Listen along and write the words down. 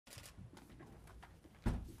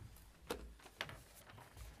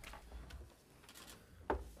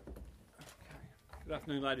Good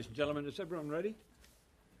afternoon, ladies and gentlemen. Is everyone ready?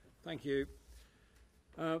 Thank you.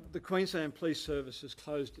 The Queensland Police Service has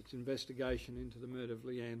closed its investigation into the murder of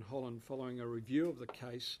Leanne Holland following a review of the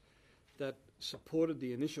case that supported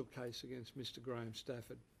the initial case against Mr Graham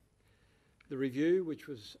Stafford. The review, which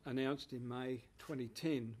was announced in May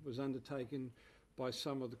 2010, was undertaken by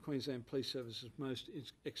some of the Queensland Police Service's most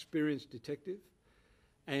experienced detectives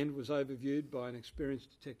and was overviewed by an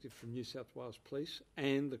experienced detective from New South Wales Police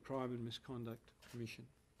and the Crime and Misconduct Commission.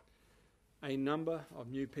 A number of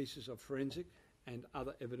new pieces of forensic and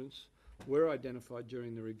other evidence were identified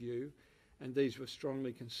during the review, and these were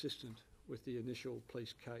strongly consistent with the initial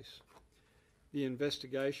police case. The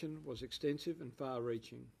investigation was extensive and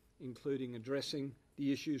far-reaching, including addressing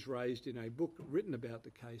the issues raised in a book written about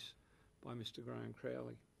the case by Mr Graham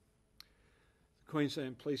Crowley. The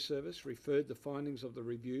Queensland Police Service referred the findings of the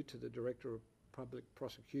review to the Director of Public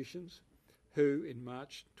Prosecutions, who in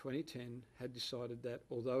March 2010 had decided that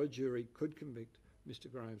although a jury could convict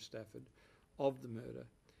Mr Graham Stafford of the murder,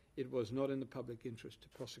 it was not in the public interest to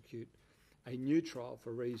prosecute a new trial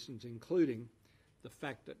for reasons including the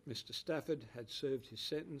fact that Mr Stafford had served his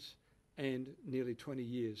sentence and nearly 20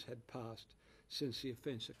 years had passed since the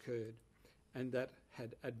offence occurred, and that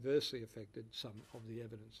had adversely affected some of the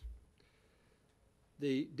evidence.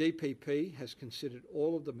 The DPP has considered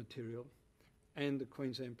all of the material, and the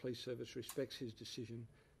Queensland Police Service respects his decision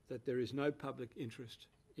that there is no public interest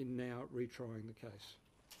in now retrying the case.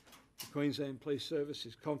 The Queensland Police Service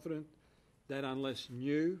is confident that unless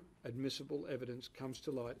new admissible evidence comes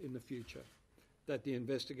to light in the future, that the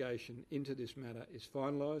investigation into this matter is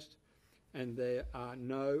finalised and there are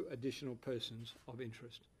no additional persons of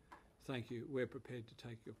interest. Thank you. We're prepared to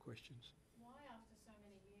take your questions. Why, after so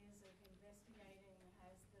many years of investigating,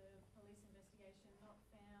 has the police investigation not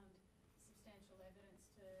found substantial evidence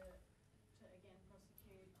to again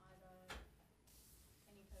prosecute either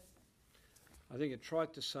any person? I think it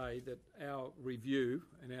tried to say that our review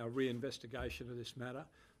and our re-investigation of this matter,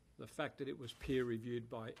 the fact that it was peer-reviewed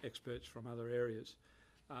by experts from other areas,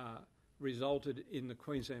 resulted in the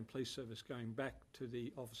Queensland Police Service going back to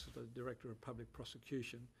the Office of the Director of Public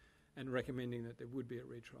Prosecution and recommending that there would be a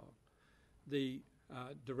retrial. The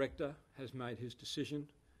Director has made his decision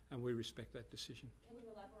and we respect that decision. Can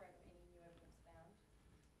you elaborate on any new evidence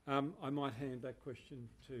found? I might hand that question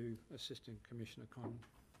to Assistant Commissioner Condon.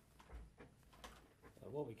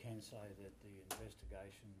 What we can say that the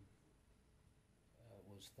investigation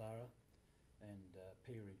was thorough and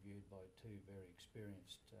peer-reviewed by two very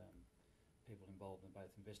experienced people involved in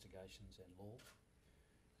both investigations and law.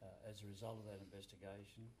 As a result of that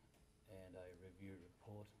investigation and a review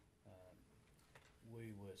report,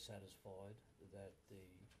 we were satisfied that the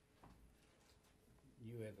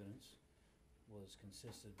new evidence was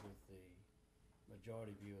consistent with the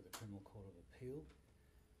majority view of the Criminal Court of Appeal,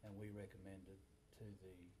 and we recommended to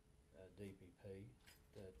the DPP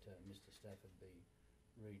that Mr Stafford be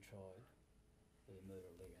retried for the murder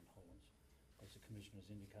of Leanne Holland. As the Commissioner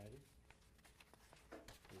has indicated,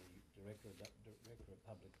 the Director of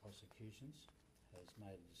Public Prosecutions has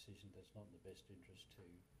made a decision that's not in the best interest to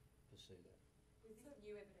pursue that. Was this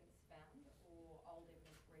new evidence found or old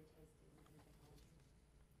evidence retested with new technology?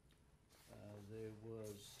 There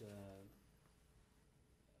was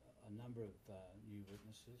a number of new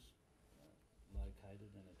witnesses located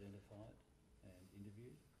and identified and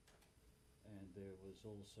interviewed, and there was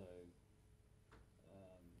also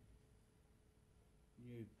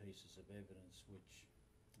new pieces of evidence which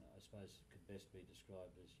I suppose could best be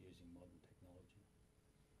described as using modern technology.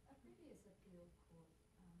 A previous appeal court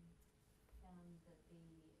found that the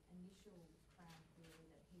initial Crown theory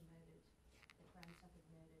that Graham Stafford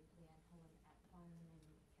murdered Leanne Holland at home and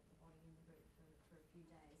then kept the body in the boot for a few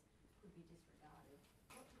days could be disregarded.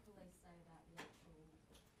 What do police say about the actual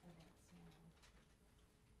events now?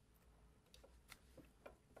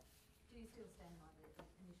 Do you still stand by the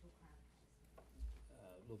initial Crown case?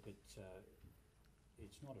 Look,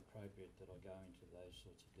 it's not appropriate that I go into those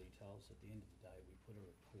sorts of details. At the end of the day, we put a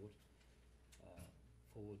report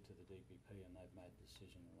forward to the DPP and they've made a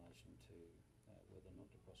decision in relation to whether or not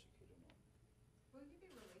to prosecute or not. Will you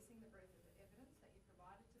be releasing the brief of the evidence that you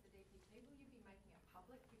provided to the DPP? Will you be making it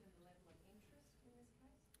public given the level of interest in this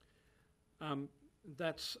case?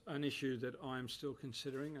 That's an issue that I am still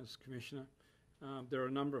considering as Commissioner. There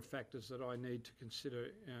are a number of factors that I need to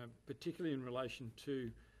consider, particularly in relation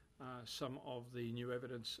to some of the new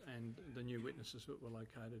evidence and the new witnesses that were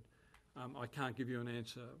located. I can't give you an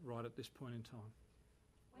answer right at this point in time.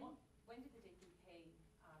 When did the DPP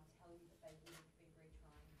tell you that they would be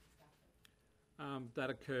retrying Stafford? That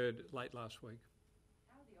occurred late last week.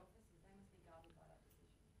 How are the officers? They must be guided by that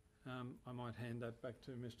decision. I might hand that back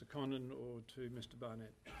to Mr Condon or to Mr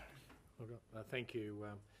Barnett. Thank you.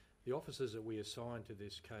 The officers that we assigned to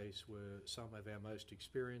this case were some of our most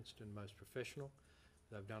experienced and most professional.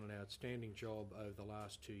 They've done an outstanding job over the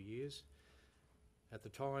last 2 years. At the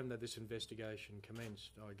time that this investigation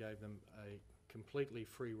commenced, I gave them a completely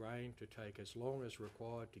free rein to take as long as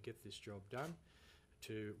required to get this job done,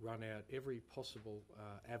 to run out every possible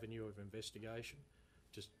avenue of investigation,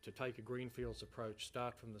 just to take a greenfields approach,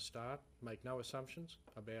 start from the start, make no assumptions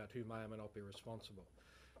about who may or may not be responsible.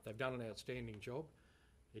 They've done an outstanding job.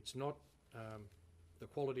 It's not the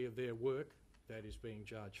quality of their work that is being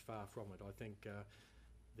judged, far from it. I think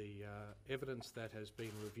the evidence that has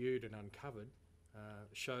been reviewed and uncovered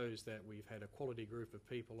shows that we've had a quality group of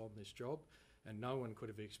people on this job, and no one could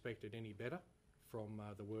have expected any better from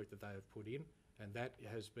the work that they have put in, and that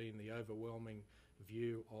has been the overwhelming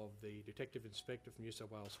view of the Detective Inspector from New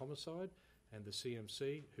South Wales Homicide and the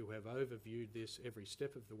CMC, who have overviewed this every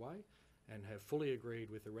step of the way and have fully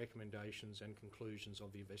agreed with the recommendations and conclusions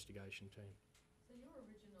of the investigation team. So your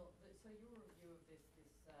review of the case didn't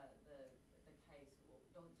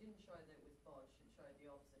show that it was bodged, it showed the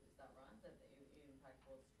opposite, is that right? That the impact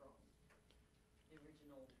was strong, the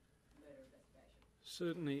original murder investigation?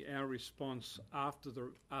 Certainly our response after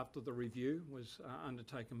the review was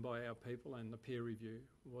undertaken by our people, and the peer review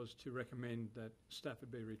was to recommend that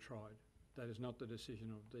Stafford be retried. That is not the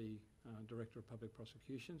decision of the Director of Public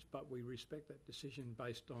Prosecutions, but we respect that decision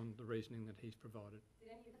based on the reasoning that he's provided.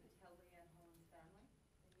 Did any of you tell Leanne Holland's family?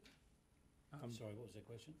 Sorry, what was the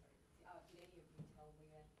question? Did any of you tell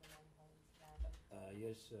Leanne Holland's family?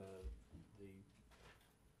 Yes, the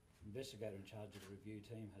investigator in charge of the review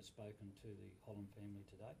team has spoken to the Holland family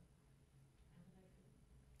today.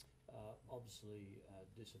 Obviously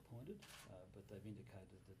disappointed, but they've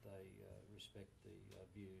indicated that they respect the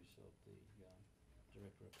views of the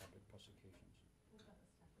Director of Public Prosecutions. What about the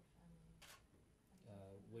Stafford family?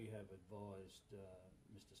 We have advised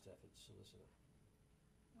Mr Stafford's solicitor.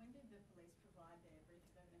 When did the police provide their brief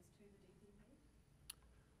of evidence to the DPP?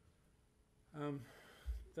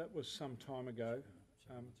 That was some time ago.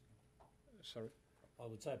 Several months ago. Sorry. I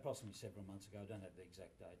would say approximately several months ago. I don't have the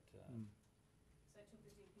exact date. So it took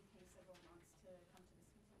the DPP several months to come to this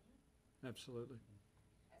conclusion? Absolutely.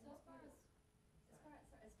 So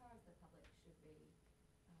as far as the public should be,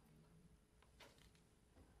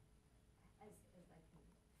 as they can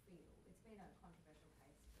feel, it's been a controversial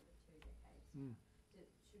case for 2 decades.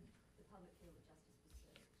 Should the public feel that justice was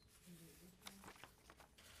served in the original?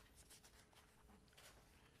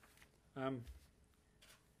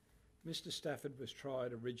 Mr Stafford was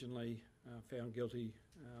tried originally, found guilty,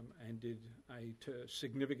 and did a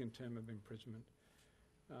significant term of imprisonment.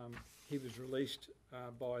 He was released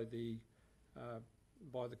by the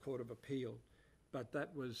Court of Appeal, but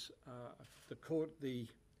that was the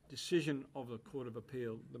decision of the Court of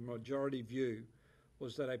Appeal. The majority view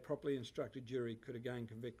was that a properly instructed jury could again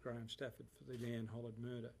convict Graham Stafford for the Leanne Holland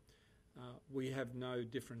murder. We have no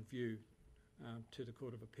different view to the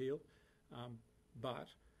Court of Appeal, but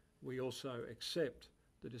we also accept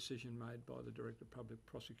the decision made by the Director of Public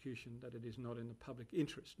Prosecution that it is not in the public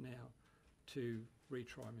interest now to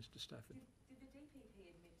retry Mr Stafford. Did the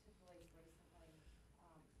DPP admit to police recently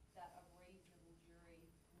that a reasonable jury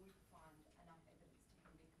would find enough evidence to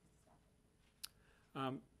convict Mr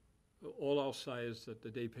Stafford? All I'll say is that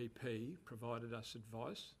the DPP provided us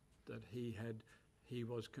advice that he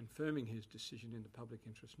was confirming his decision in the public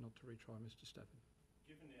interest not to retry Mr Stafford.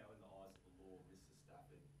 Given now in the eyes of the law, Mr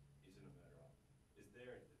Stafford isn't a murderer, is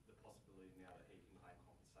there the possibility now that he can claim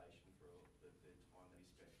compensation for the time that he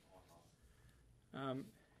spent behind bars?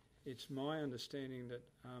 It's my understanding that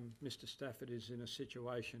Mr Stafford is in a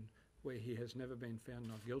situation where he has never been found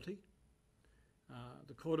not guilty.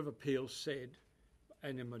 The Court of Appeal said,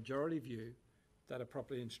 in a majority view, that a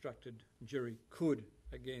properly instructed jury could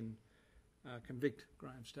again convict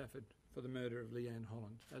Graham Stafford for the murder of Leanne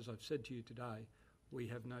Holland. As I've said to you today, we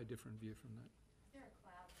have no different view from that. Is there a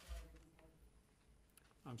cloud still over his head?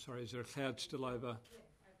 I'm sorry, is there a cloud still over? Yeah,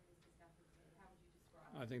 over Mr Stafford's head. How would you describe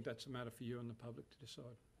I it? think that's a matter for you and the public to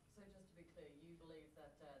decide. So just to be clear, you believe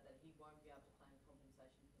that he won't be able to claim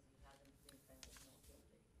compensation because he hasn't been found as not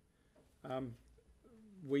guilty?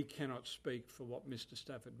 We cannot speak for what Mr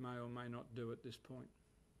Stafford may or may not do at this point.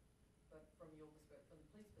 But from your perspective, from the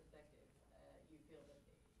police perspective, you feel that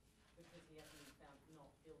because he hasn't been found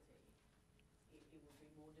not guilty, it would be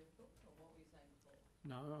more difficult? Or what were you saying before?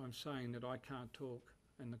 No, I'm saying that I can't talk,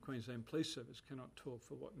 and the Queensland Police Service cannot talk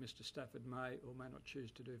for what Mr Stafford may or may not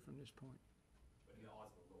choose to do from this point. But in the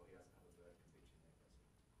eyes of the law, he doesn't have a verdict conviction there,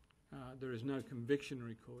 does he? There is no conviction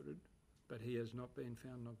recorded, but he has not been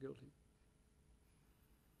found not guilty.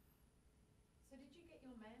 So did you get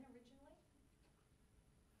your man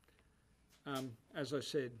originally? As I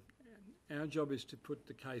said, our job is to put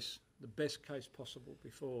the case, the best case possible,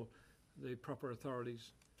 before the proper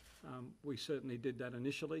authorities. We certainly did that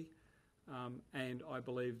initially, and I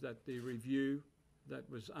believe that the review that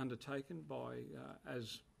was undertaken by,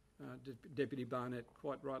 as Deputy Barnett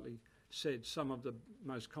quite rightly said, some of the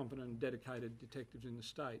most competent and dedicated detectives in the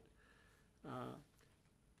state,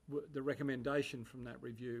 the recommendation from that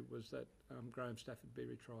review was that Graham Stafford be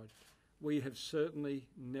retried. We have certainly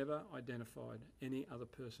never identified any other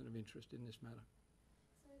person of interest in this matter.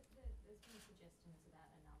 So there's been suggestions about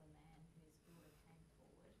another man whose daughter came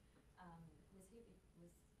forward.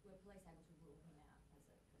 Were police able to rule him out as a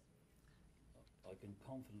person of interest? I can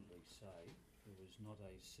confidently say there was not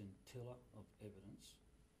a scintilla of evidence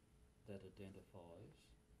that identifies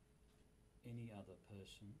any other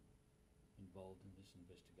person involved in this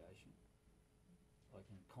investigation. I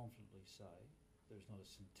can confidently say there is not a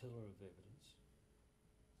scintilla of evidence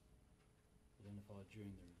identified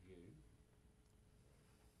during the review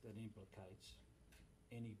that implicates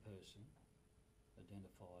any person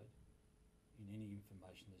identified in any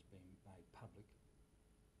information that's been made public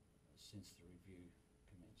since the review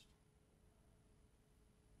commenced.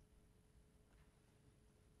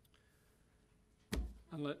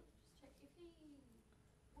 Unless, Just check, if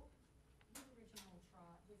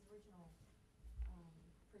his original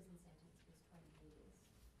prison sentence was 20 years,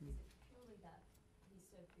 is it purely that he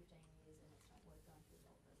served 15 years and it's not worth going through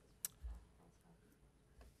the whole process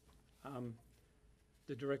from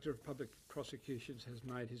the Director of Public Prosecutions has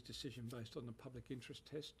made his decision based on the public interest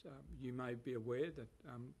test. You may be aware that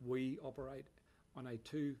we operate on a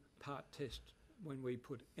two-part test when we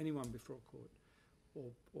put anyone before a court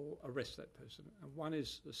or arrest that person. And one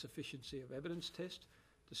is the sufficiency of evidence test.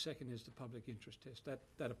 The second is the public interest test.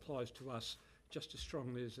 That applies to us just as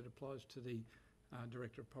strongly as it applies to the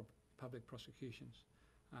Director of Public Prosecutions.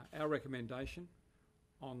 Our recommendation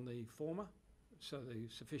on the former, so the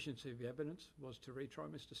sufficiency of the evidence, was to retry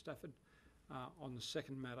Mr Stafford. On the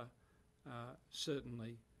second matter,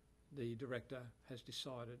 certainly the Director has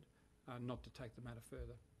decided not to take the matter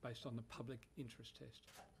further based on the public interest test.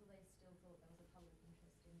 But police still thought there was a public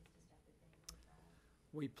interest in Mr Stafford being retried.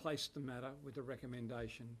 We placed the matter with a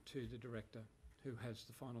recommendation to the Director, who has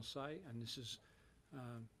the final say, and this is,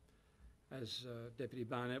 as Deputy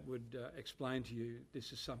Barnett would explain to you,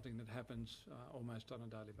 this is something that happens almost on a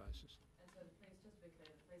daily basis. And so the police, just to be clear,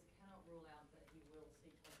 the police cannot rule out that he will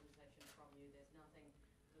seek compensation from you. There's nothing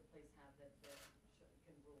the police have that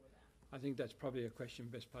can rule it out. I think that's probably a question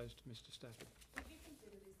best posed to Mr Stafford. Would you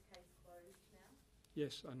consider this case closed now?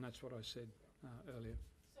 Yes, and that's what I said earlier.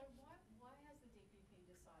 So why has the DPP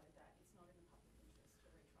decided that it's not in the public interest to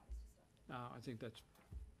retry Mr Stafford? I think that's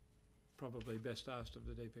probably best asked of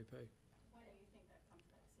the DPP. Why do you think they've come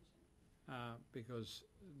to that decision? Because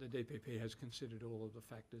the DPP has considered all of the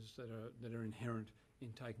factors that are inherent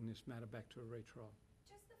in taking this matter back to a retrial.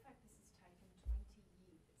 Just the fact this has taken 20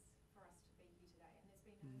 years for us to be here today, and there's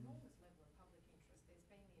been an enormous level of public interest, there's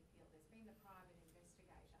been the appeal, there's been the private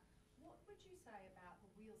investigator. What would you say about the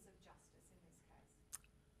wheels of justice in this case?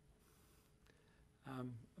 A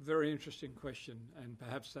very interesting question, and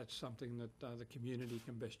perhaps that's something that the community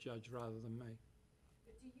can best judge rather than me.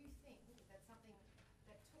 But do you think that something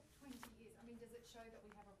that took 20 years, I mean, does it show that we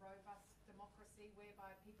have a robust democracy whereby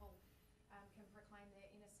people can proclaim their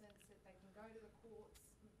innocence, that they can go to the courts?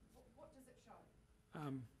 What does it show?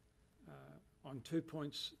 On 2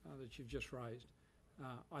 points that you've just raised,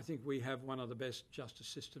 I think we have one of the best justice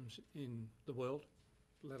systems in the world,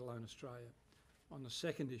 let alone Australia. On the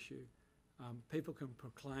second issue, people can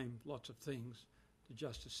proclaim lots of things. The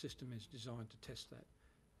justice system is designed to test that.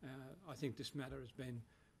 I think this matter has been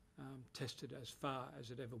tested as far as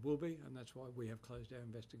it ever will be, and that's why we have closed our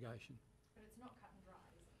investigation. But it's not cut and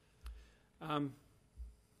dry, is it?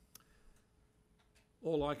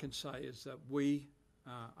 All I can say is that we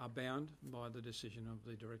are bound by the decision of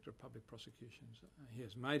the Director of Public Prosecutions. He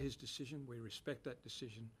has made his decision. We respect that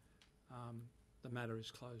decision. The matter is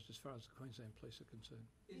closed as far as the Queensland Police are concerned.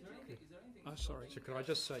 Is there anything Oh, sorry. So could I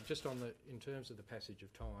just say, just on the, in terms of the passage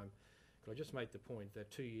of time, could I just make the point that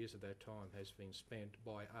 2 years of that time has been spent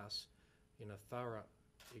by us in a thorough,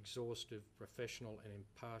 exhaustive, professional and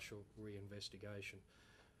impartial re-investigation.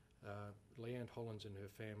 Leanne Holland and her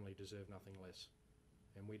family deserve nothing less,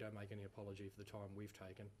 and we don't make any apology for the time we've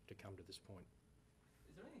taken to come to this point.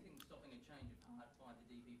 Is there anything stopping a change of heart by the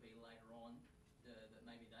DPP later on that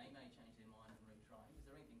maybe they may change their mind and retry him? Is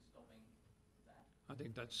there anything stopping that? I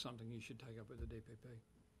think that's something you should take up with the DPP.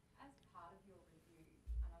 As part of your review,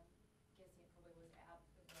 and I guess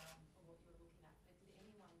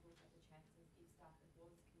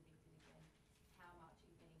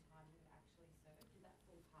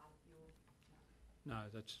No,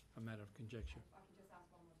 that's a matter of conjecture. I could just ask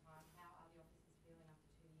one more time, how are the officers feeling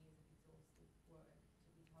after 2 years of exhaustive work to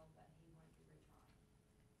be told that he won't be retrying?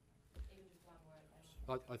 Even just one word.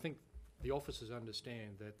 I think the officers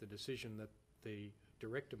understand that the decision that the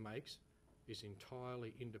director makes is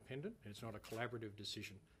entirely independent, and it's not a collaborative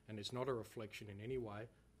decision, and it's not a reflection in any way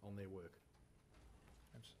on their work.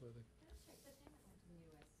 Absolutely. Can I check, the team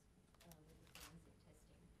that went to the US with the forensic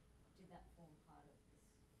testing, did that form part of this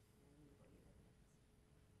new body of evidence?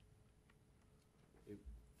 It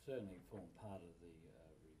certainly formed part of the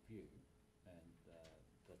review, and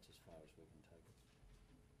that's as far as we can take it.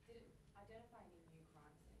 Did it identify any new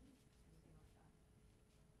crime scenes, anything like that?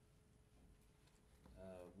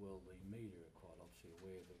 Well, the media are quite obviously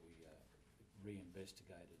aware that we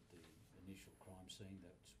re-investigated the initial crime scene.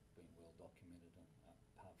 That's been well documented, and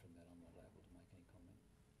apart from that, I'm not able to make any comment.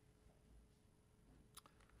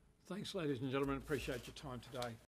 Thanks, ladies and gentlemen. Appreciate your time today.